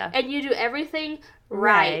Bible and you do everything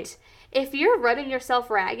right. If you're running yourself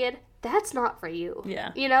ragged, that's not for you.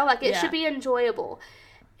 Yeah. You know, like it should be enjoyable.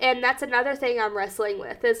 And that's another thing I'm wrestling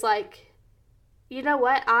with is like, you know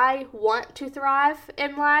what? I want to thrive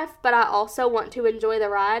in life, but I also want to enjoy the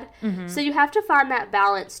ride. Mm-hmm. So you have to find that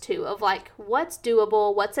balance too of like what's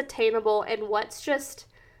doable, what's attainable, and what's just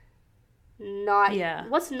not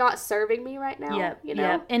what's not serving me right now. You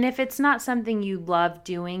know? And if it's not something you love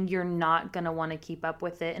doing, you're not going to want to keep up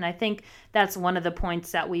with it. And I think that's one of the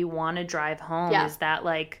points that we want to drive home is that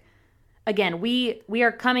like, again, we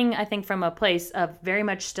are coming, I think, from a place of very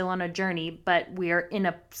much still on a journey, but we are in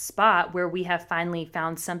a spot where we have finally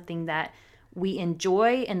found something that we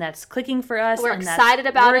enjoy and that's clicking for us. We're excited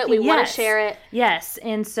about it. We want to share it. Yes.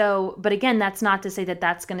 And so, but again, that's not to say that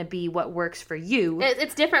that's going to be what works for you.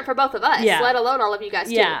 It's different for both of us, let alone all of you guys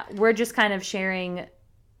too. Yeah. We're just kind of sharing.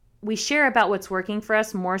 We share about what's working for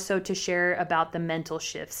us more so to share about the mental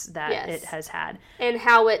shifts that it has had. And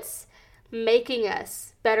how it's making us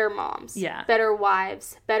better moms, better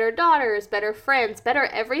wives, better daughters, better friends, better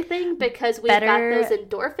everything because we've got those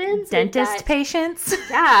endorphins. Dentist patients.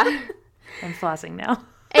 Yeah. I'm flossing now.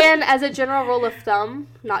 And as a general rule of thumb,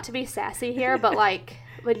 not to be sassy here, but like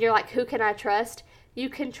when you're like, who can I trust? You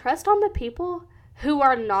can trust on the people who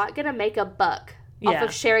are not going to make a buck off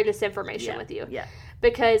of sharing this information with you. Yeah.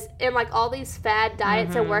 Because in like all these fad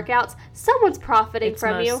diets and workouts, someone's profiting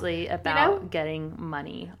from you. It's mostly about getting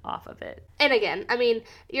money off of it. And again, I mean,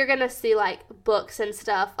 you're going to see like books and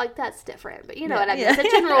stuff. Like that's different. But you know what I mean? It's a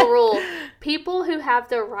general rule. People who have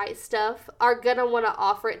the right stuff are going to want to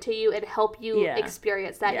offer it to you and help you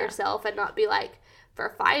experience that yourself and not be like,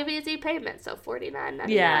 for 5 easy payments, so $49.99.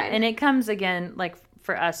 Yeah, and it comes again, like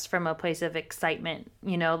for us from a place of excitement,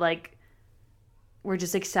 you know, like we're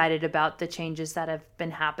just excited about the changes that have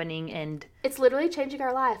been happening, and it's literally changing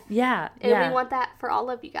our life. Yeah. And we want that for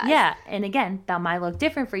all of you guys. Yeah. And again, that might look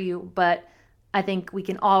different for you, but I think we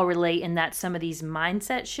can all relate in that some of these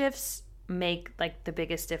mindset shifts make like the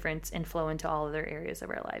biggest difference and flow into all other areas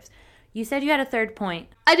of our lives. You said you had a third point.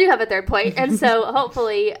 I do have a third point, and so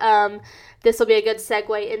hopefully this will be a good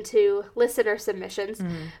segue into listener submissions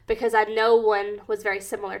because I know one was very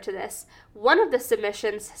similar to this. One of the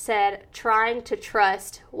submissions said, trying to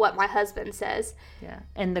trust what my husband says. Yeah,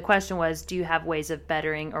 and the question was, do you have ways of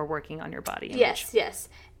bettering or working on your body image? Yes.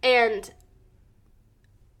 And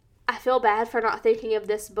I feel bad for not thinking of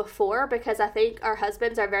this before because I think our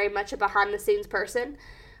husbands are very much a behind-the-scenes person.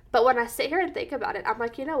 But when I sit here and think about it, I'm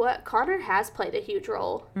like, you know what? Connor has played a huge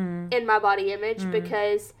role in my body image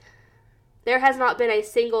because there has not been a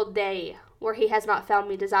single day where he has not found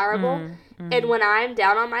me desirable. And when I'm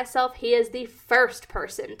down on myself, he is the first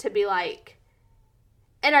person to be like,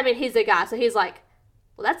 and I mean, he's a guy, so he's like,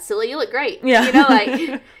 well, that's silly. You look great. Yeah. You know,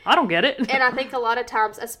 like, I don't get it. And I think a lot of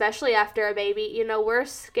times, especially after a baby, you know, we're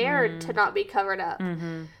scared to not be covered up.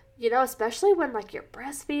 You know, especially when, like, you're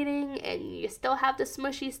breastfeeding and you still have the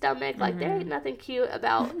smushy stomach. Like, there ain't nothing cute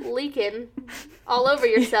about leaking all over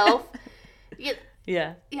yourself.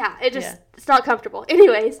 Yeah, it's not comfortable.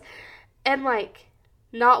 Anyways, and, like,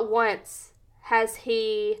 not once has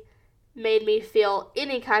he made me feel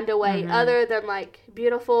any kind of way other than, like,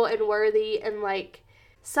 beautiful and worthy. And, like,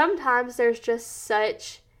 sometimes there's just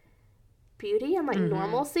such beauty and, like,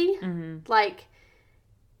 normalcy. Like,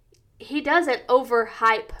 he doesn't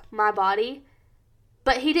overhype my body,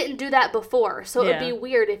 but he didn't do that before, so it would be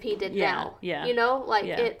weird if he did now. Yeah. You know? Like,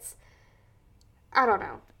 it's, I don't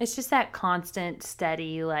know. It's just that constant,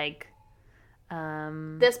 steady, like,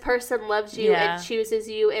 this person loves you and chooses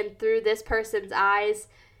you, and through this person's eyes,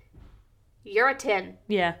 you're a 10.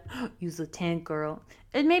 Yeah. Use a 10, girl.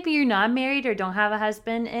 And maybe you're not married or don't have a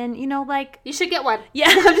husband and, you know, like... You should get one. Yeah.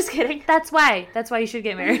 I'm just kidding. That's why you should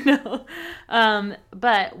get married. No.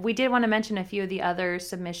 But we did want to mention a few of the other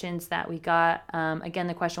submissions that we got. Again,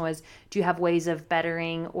 the question was, do you have ways of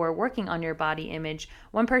bettering or working on your body image?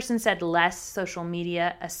 One person said less social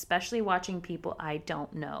media, especially watching people I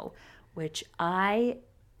don't know, which I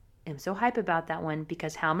am so hype about that one,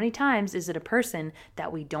 because how many times is it a person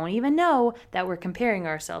that we don't even know that we're comparing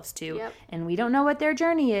ourselves to? Yep. And we don't know what their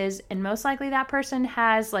journey is, and most likely that person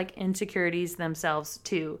has like insecurities themselves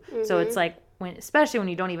too. So it's like, especially when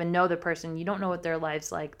you don't even know the person, you don't know what their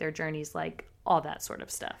life's like, their journey's like, all that sort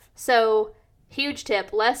of stuff. So huge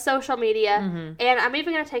tip, less social media. And I'm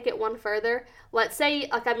even going to take it one further. Let's say,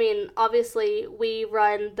 like, I mean, obviously we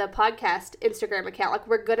run the podcast Instagram account, like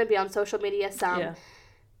we're going to be on social media some. Yeah.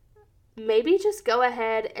 Maybe just go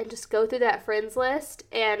ahead and just go through that friends list,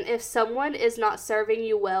 and if someone is not serving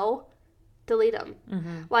you well, delete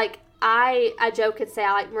them. Like, I joke and say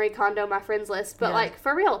I like Marie Kondo my friends list, but like,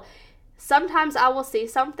 for real, sometimes I will see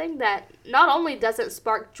something that not only doesn't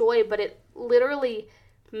spark joy, but it literally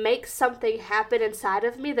makes something happen inside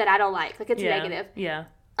of me that I don't like. Like, it's negative. Yeah.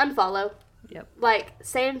 Unfollow. Yep. Like,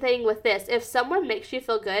 same thing with this. If someone makes you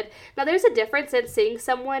feel good, now there's a difference in seeing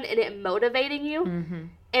someone and it motivating you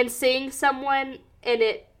and seeing someone and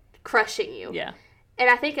it crushing you. Yeah. And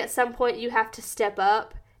I think at some point you have to step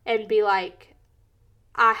up and be like,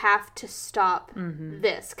 I have to stop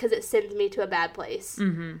this because it sends me to a bad place.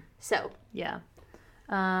 So. Yeah.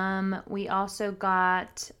 We also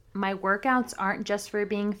got, my workouts aren't just for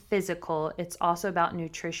being physical. It's also about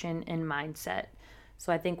nutrition and mindset.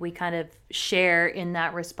 So I think we kind of share in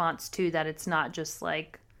that response too, that it's not just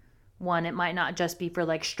like, one, it might not just be for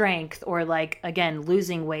like strength or like, again,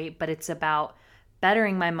 losing weight, but it's about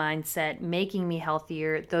bettering my mindset, making me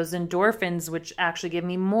healthier, those endorphins, which actually give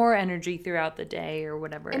me more energy throughout the day or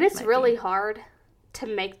whatever. And it's really hard to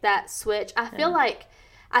make that switch. I feel like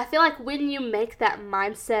when you make that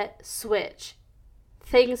mindset switch,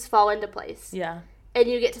 things fall into place. Yeah. And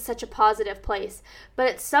you get to such a positive place. But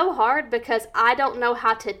it's so hard because I don't know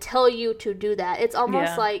how to tell you to do that. It's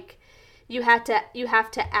almost like you have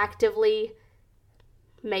to actively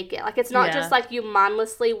make it. Like, it's not just like you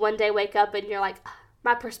mindlessly one day wake up and you're like,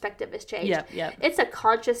 my perspective has changed. Yep. It's a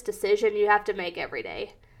conscious decision you have to make every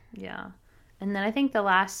day. Yeah. And then I think the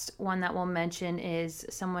last one that we'll mention is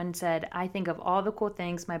someone said, I think of all the cool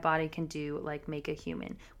things my body can do, like make a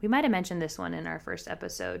human. We might have mentioned this one in our first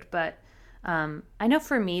episode, but I know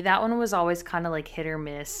for me, that one was always kind of like hit or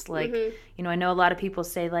miss. Like, you know, I know a lot of people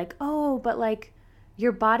say like, oh, but like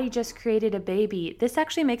your body just created a baby. This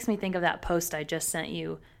actually makes me think of that post I just sent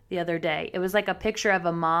you the other day. It was like a picture of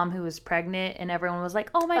a mom who was pregnant and everyone was like,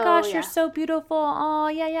 oh my gosh, you're so beautiful. Oh,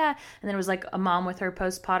 yeah. And then it was like a mom with her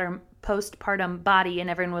postpartum body and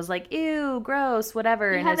everyone was like, ew, gross,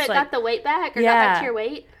 whatever. You haven't got the weight back or got back to your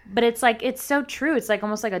weight? But it's like, it's so true. It's like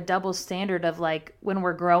almost like a double standard of like when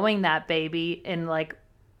we're growing that baby and like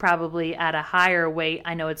probably at a higher weight,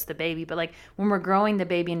 I know it's the baby, but like when we're growing the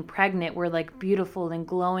baby and pregnant, we're like beautiful and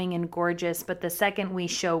glowing and gorgeous. But the second we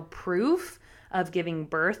show proof of giving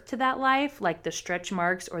birth to that life, like the stretch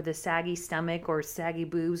marks or the saggy stomach or saggy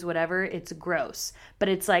boobs, whatever, it's gross. But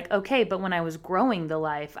it's like, okay, but when I was growing the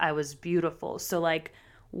life, I was beautiful. So like,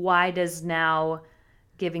 why does now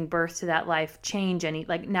giving birth to that life change any,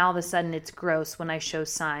 like now all of a sudden it's gross when I show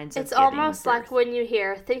signs of It's almost like when you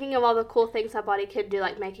hear, thinking of all the cool things our body can do,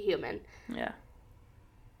 like make a human. Yeah.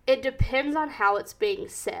 It depends on how it's being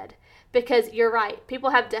said. Because you're right,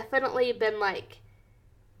 people have definitely been like,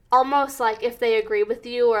 almost like if they agree with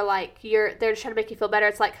you or like they're just trying to make you feel better,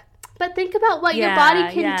 it's like, but think about what your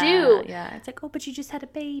body can do. Yeah, it's like, oh, but you just had a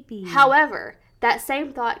baby. However, that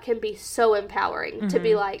same thought can be so empowering to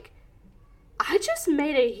be like, I just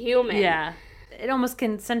made a human. Yeah. It almost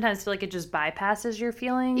can sometimes feel like it just bypasses your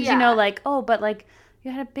feelings. Yeah. You know, like, oh, but like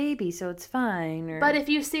you had a baby, so it's fine. Or... But if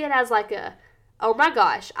you see it as like oh my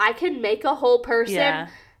gosh, I can make a whole person.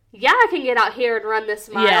 Yeah, I can get out here and run this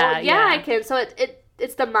mile. Yeah, I can. So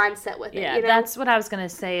it's the mindset with it. Yeah, you know? That's what I was going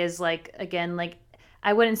to say is like, again, like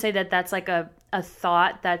I wouldn't say that that's like a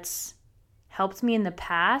thought that's helped me in the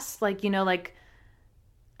past. Like, you know, like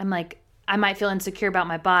I'm like, I might feel insecure about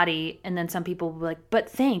my body. And then some people will be like, but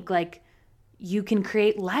think like you can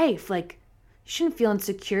create life. Like you shouldn't feel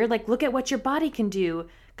insecure. Like look at what your body can do.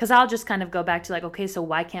 Because I'll just kind of go back to like, okay, so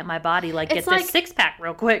why can't my body like get this six pack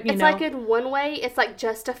real quick? You know? Like in one way, it's like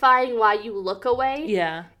justifying why you look away.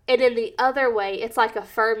 Yeah. And in the other way, it's like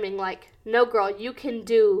affirming like, no girl, you can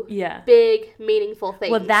do yeah. big, meaningful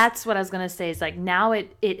things. Well, that's what I was going to say is like now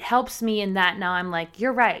it helps me in that now I'm like,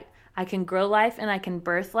 you're right. I can grow life and I can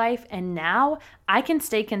birth life. And now I can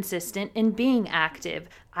stay consistent in being active.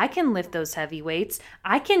 I can lift those heavy weights.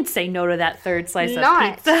 I can say no to that third slice of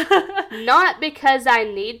pizza. Not because I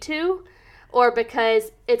need to or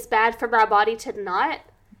because it's bad for my body to not,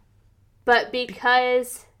 but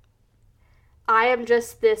because I am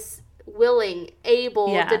just this willing,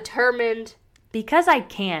 able, determined. Because I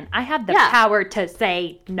can. I have the power to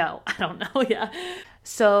say no. I don't know. Yeah.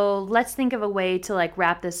 So let's think of a way to like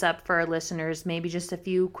wrap this up for our listeners. Maybe just a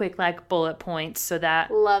few quick like bullet points so that.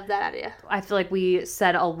 Love that idea. I feel like we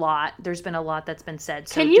said a lot. There's been a lot that's been said.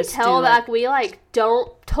 So can you tell that we like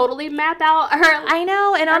don't totally map out our I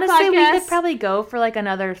know. And honestly, podcast? We could probably go for like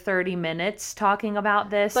another 30 minutes talking about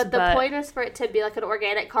this. But the point is for it to be like an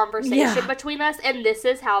organic conversation between us. And this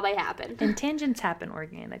is how they happen. And tangents happen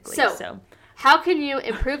organically. So how can you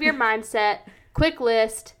improve your mindset? Quick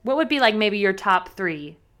list. What would be like maybe your top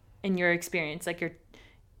 3 in your experience? Like your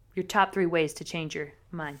top 3 ways to change your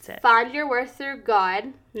mindset. Find your worth through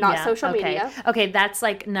God, not social media. Okay, that's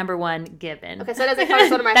like number 1 given. Okay, so that doesn't count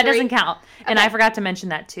as one of my That 3? doesn't count. And I forgot to mention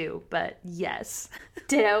that too, but yes.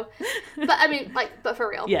 Ditto. But I mean, like, but for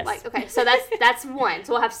real. Yes. Like, okay, so that's 1.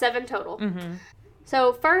 So we'll have 7 total. Mm-hmm.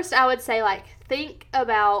 So first I would say like think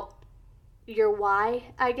about your why,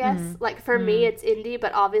 I guess. Mm-hmm. Like for me it's indie,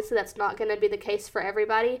 but obviously that's not going to be the case for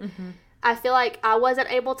everybody. Mm-hmm. I feel like I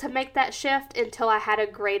wasn't able to make that shift until I had a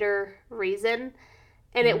greater reason,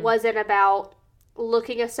 and it wasn't about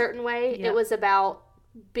looking a certain way. It was about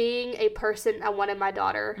being a person I wanted my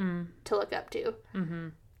daughter to look up to. Mm-hmm.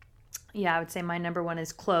 Yeah, I would say my number 1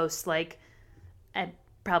 is close, like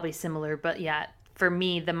probably similar, but yeah, for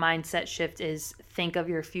me, the mindset shift is think of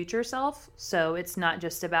your future self. So it's not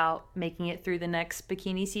just about making it through the next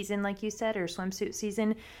bikini season, like you said, or swimsuit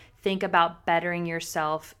season. Think about bettering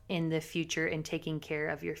yourself in the future and taking care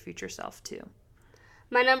of your future self too.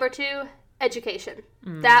 My number 2, education.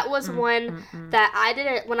 That was one that I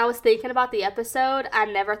didn't, when I was thinking about the episode, I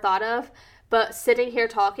never thought of. But sitting here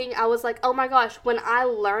talking, I was like, oh my gosh, when I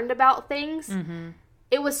learned about things,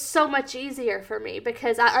 it was so much easier for me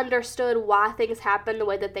because I understood why things happen the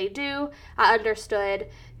way that they do. I understood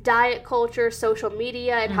diet culture, social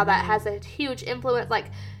media, and how that has a huge influence. Like,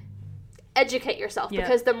 educate yourself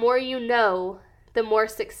because the more you know, the more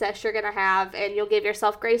success you're going to have, and you'll give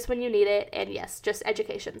yourself grace when you need it. And yes, just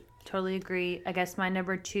education. Totally agree. I guess my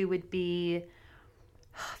number 2 would be,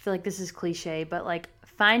 I feel like this is cliche, but like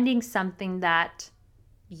finding something that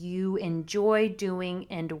you enjoy doing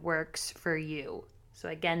and works for you. So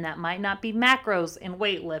again, that might not be macros and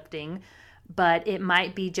weightlifting, but it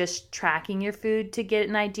might be just tracking your food to get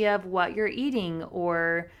an idea of what you're eating,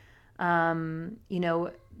 or,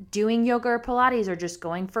 doing yoga or Pilates, or just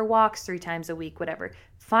going for walks 3 times a week, whatever.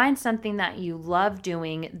 Find something that you love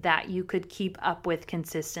doing that you could keep up with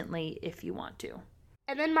consistently if you want to.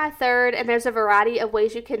 And then my 3rd, and there's a variety of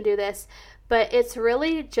ways you can do this, but it's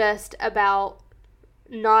really just about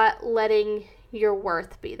not letting your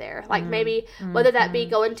worth be there. Like maybe whether that be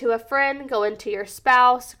going to a friend, going to your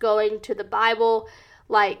spouse, going to the Bible,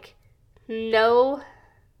 like know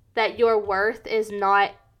that your worth is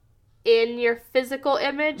not in your physical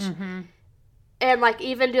image. And like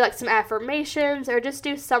even do like some affirmations or just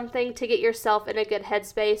do something to get yourself in a good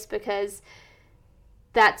headspace, because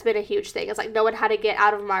that's been a huge thing. It's like knowing how to get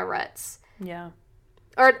out of my ruts. Yeah.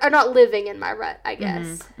 Or not living in my rut, I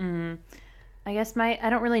guess. I guess I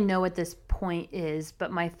don't really know what this point is,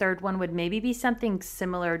 but my 3rd one would maybe be something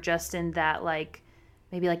similar, just in that like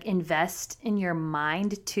maybe like invest in your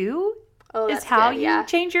mind too. Oh, that's is how good, you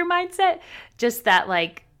change your mindset. Just that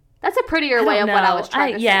like. That's a prettier way of what I was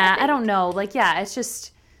trying to say. Yeah, I don't know. Like, yeah, it's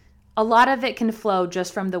just a lot of it can flow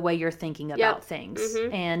just from the way you're thinking about things.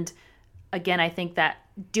 And again, I think that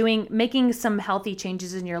making some healthy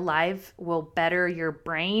changes in your life will better your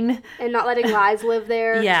brain. And not letting lies live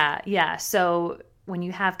there. Yeah. So when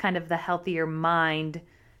you have kind of the healthier mind,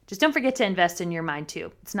 just don't forget to invest in your mind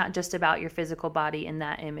too. It's not just about your physical body in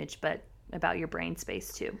that image, but about your brain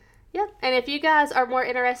space too. Yep. And if you guys are more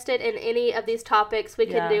interested in any of these topics, we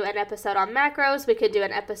could do an episode on macros. We could do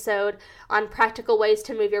an episode on practical ways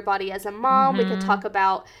to move your body as a mom. We could talk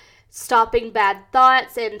about stopping bad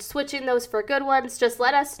thoughts and switching those for good ones. Just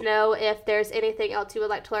let us know if there's anything else you would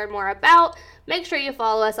like to learn more about. Make sure you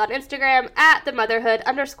follow us on Instagram at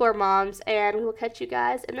themotherhood_moms, and we will catch you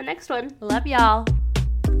guys in the next one. Love y'all.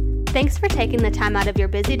 Thanks for taking the time out of your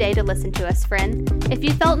busy day to listen to us, friend. If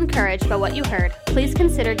you felt encouraged by what you heard, please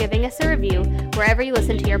consider giving us a review wherever you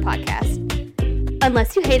listen to your podcast.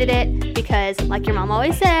 Unless you hated it, because like your mom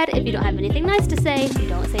always said, if you don't have anything nice to say, you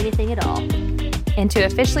don't say anything at all. And to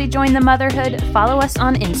officially join the motherhood, follow us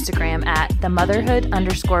on Instagram at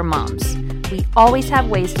themotherhood_moms. We always have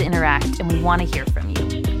ways to interact and we want to hear from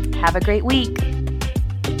you. Have a great week.